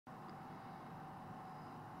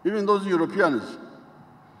Even those Europeans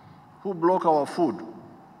who block our food,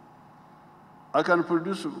 I can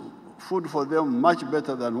produce food for them much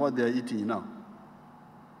better than what they are eating now.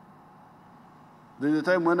 There's a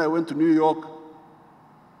time when I went to New York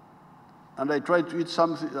and I tried to eat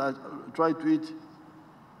something, I tried to eat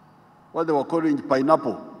what they were calling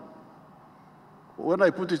pineapple. When I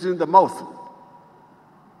put it in the mouth,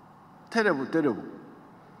 terrible, terrible.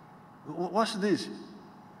 What's this?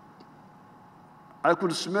 I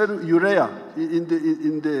could smell urea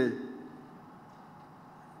in the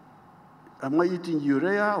am I eating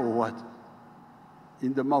urea or what?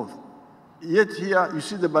 In the mouth. Yet here, you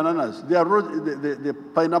see the bananas. They are the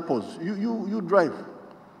pineapples. You drive.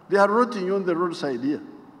 They are rotting on the roadside here.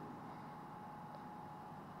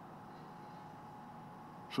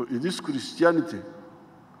 So is this Christianity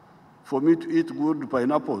for me to eat good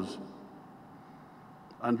pineapples?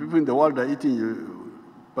 And people in the world are eating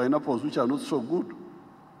pineapples which are not so good.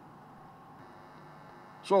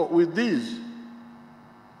 So with this,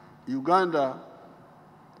 Uganda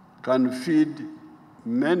can feed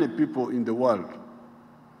many people in the world.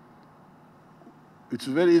 It's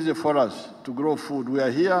very easy for us to grow food. We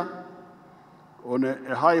are here on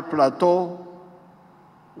a high plateau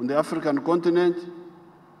on the African continent.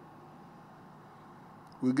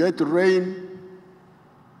 We get rain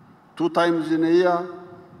 2 times in a year.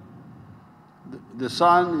 The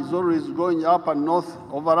sun is always going up and north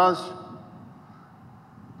over us.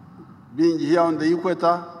 Being here on the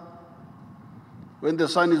equator, when the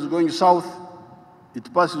sun is going south,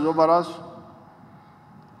 it passes over us,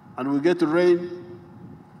 and we get rain.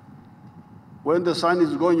 When the sun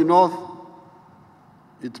is going north,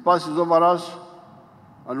 it passes over us,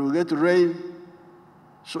 and we get rain.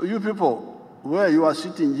 So you people, where you are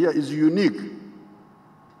sitting here is unique.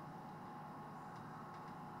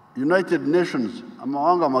 United Nations,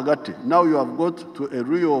 Amawanga Magati, now you have got to a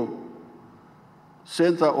real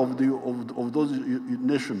center of those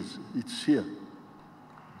nations. It's here.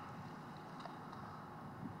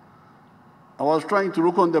 I was trying to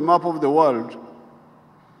look on the map of the world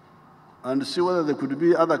and see whether there could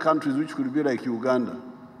be other countries which could be like Uganda.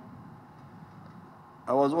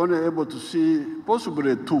 I was only able to see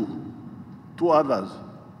possibly two others.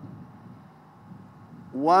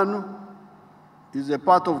 One is a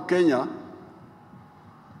part of Kenya,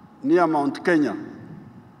 near Mount Kenya.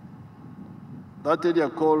 That area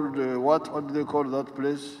called, what do they call that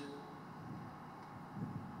place?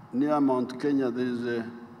 Near Mount Kenya, there is a,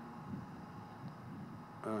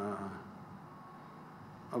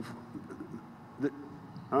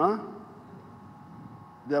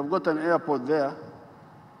 they have got an airport there.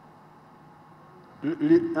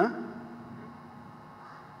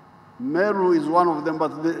 Meru is one of them, but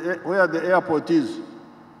where the airport is.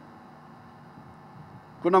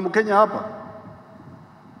 Kuna Mkenya hapa?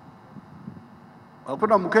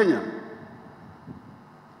 Hakuna Mkenya?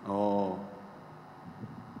 Oh.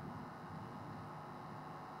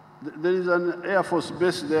 There is an Air Force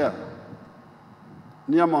base there,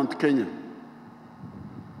 near Mount Kenya.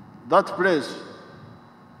 That place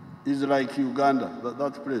is like Uganda,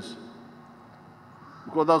 that place.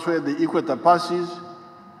 Because that's where the equator passes,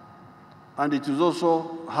 and it is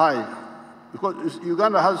also high. Because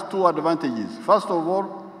Uganda has 2 advantages. First of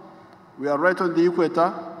all, we are right on the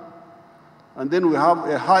equator, and then we have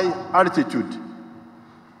a high altitude.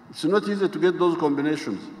 It's not easy to get those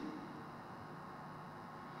combinations.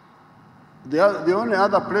 The only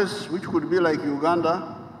other place which could be like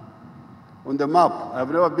Uganda on the map, I've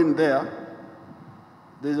never been there,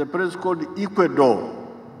 there's a place called Ecuador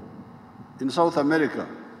in South America.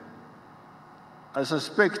 I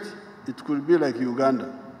suspect it could be like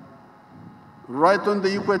Uganda. Right on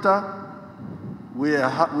the equator, with a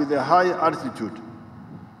high altitude.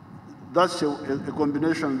 That's a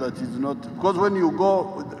combination that is not, because when you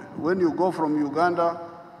go from Uganda,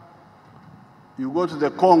 you go to the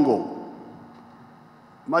Congo.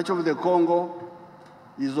 Much of the Congo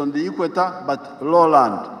is on the equator, but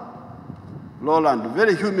lowland. Lowland,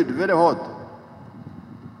 very humid, very hot.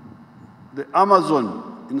 The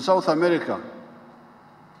Amazon in South America,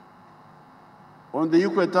 on the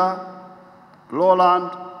equator,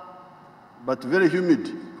 lowland, but very humid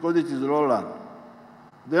because it is lowland.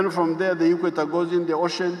 Then from there, the equator goes in the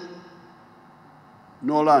ocean,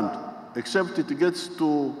 no land, except it gets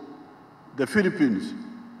to the Philippines.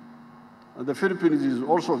 And the Philippines is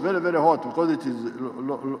also very, very hot because it is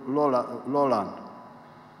lowland.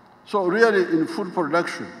 So really, in food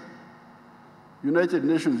production, United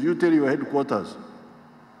Nations, you tell your headquarters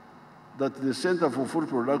that the Center for Food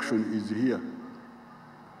Production is here.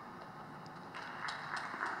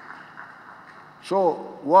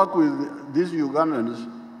 So work with these Ugandans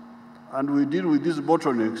and we deal with these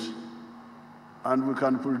bottlenecks, and we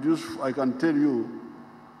can produce, I can tell you,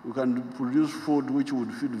 we can produce food which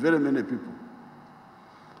would feed very many people.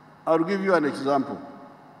 I'll give you an example.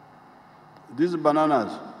 These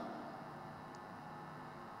bananas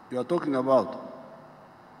you are talking about,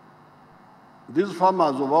 these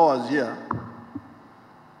farmers of ours here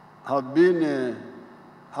have been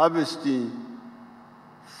harvesting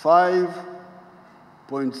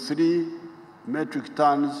 5.3 metric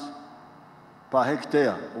tons per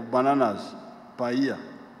hectare of bananas per year.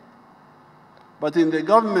 But in the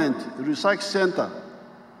government research center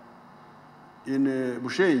in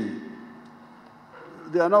Museveni,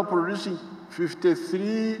 they are now producing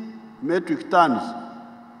 53 metric tons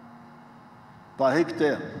per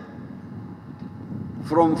hectare,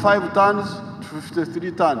 from 5 tons to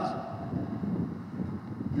 53 tons.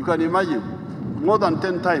 You can imagine, more than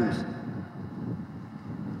 10 times.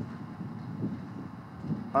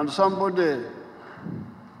 And somebody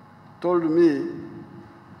told me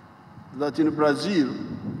that in Brazil,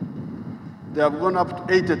 they have gone up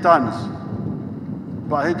to 80 tons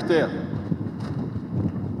per hectare.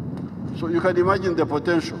 So you can imagine the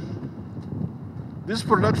potential. This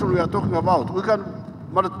production we are talking about, we can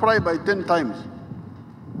multiply by 10 times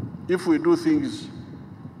if we do things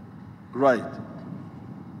right.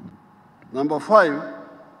 Number 5,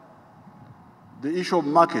 the issue of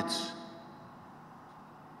markets.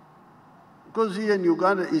 Because here in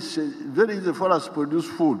Uganda, it's very easy for us to produce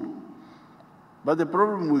food. But the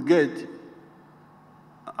problem we get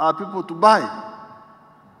are people to buy.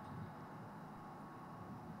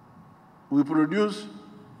 We produce,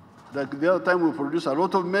 like the other time we produced a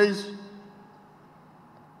lot of maize.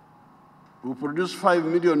 We produced 5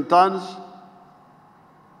 million tons,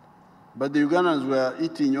 but the Ugandans were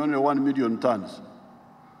eating only 1 million tons.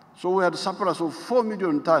 So we had a surplus of 4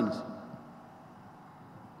 million tons.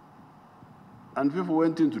 And people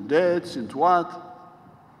went into debts, into what?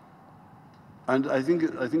 And I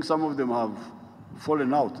think some of them have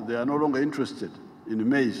fallen out. They are no longer interested in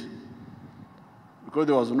maize because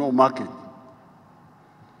there was no market.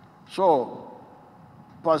 So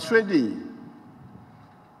persuading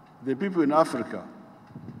the people in Africa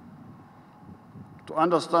to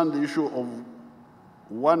understand the issue of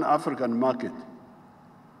one African market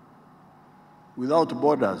without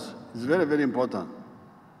borders is very, very important.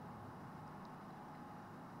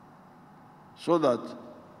 So that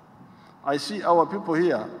I see our people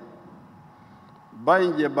here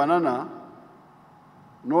buying a banana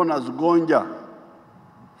known as gonja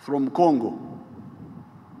from Congo.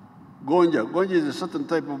 Gonja is a certain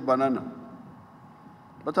type of banana.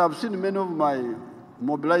 But I've seen many of my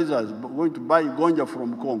mobilizers going to buy gonja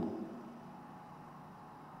from Congo.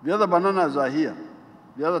 The other bananas are here,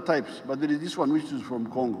 the other types, but there is this one which is from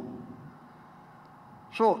Congo.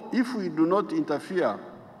 So if we do not interfere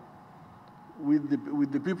with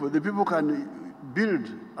the people can build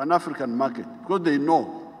an African market because they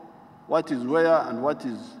know what is where and what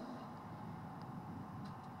is.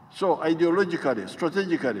 So ideologically,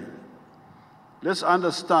 strategically, let's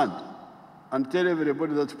understand and tell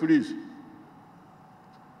everybody that please,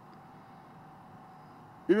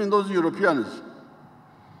 even those Europeans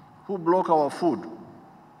who block our food,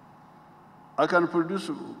 I can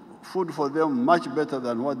produce food for them much better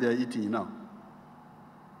than what they are eating now.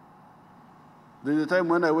 There's a time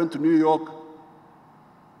when I went to New York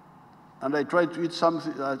and I tried to eat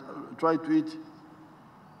something,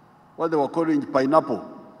 what they were calling pineapple.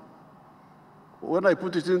 When I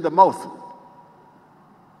put it in the mouth,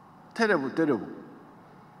 terrible, terrible.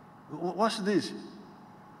 What's this?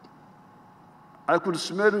 I could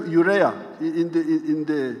smell urea in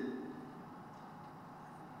the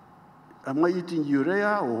am I eating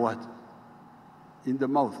urea or what? In the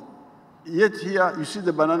mouth. Yet here, you see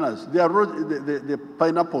the bananas. They are the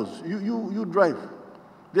pineapples. You drive.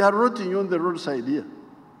 They are rotting on the roadside here.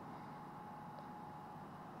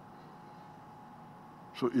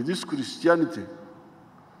 So is this Christianity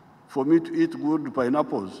for me to eat good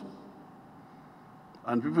pineapples?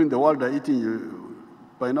 And people in the world are eating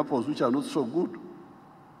pineapples which are not so good.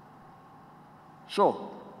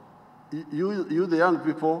 So, you the young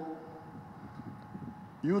people,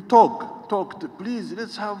 you talk, please,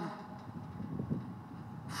 let's have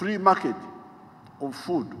free market of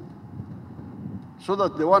food so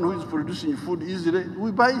that the one who is producing food easily, we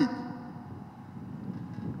buy it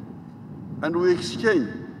and we exchange.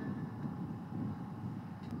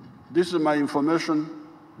 This is my information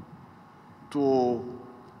to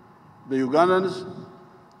the Ugandans,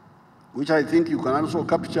 which I think you can also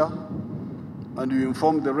capture and you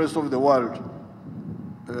inform the rest of the world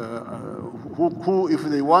who, if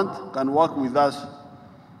they want, can work with us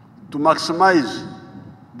to maximize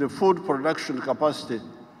the food production capacity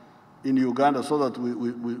in Uganda so that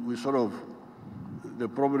we solve the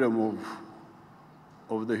problem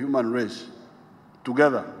of the human race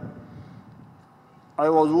together. I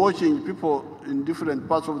was watching people in different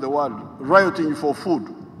parts of the world rioting for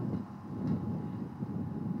food.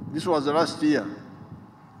 This was last year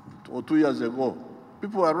or 2 years ago.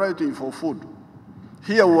 People were rioting for food.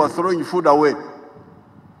 Here we are throwing food away.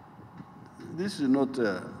 This is not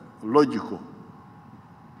logical.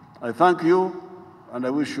 I thank you and I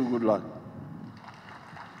wish you good luck.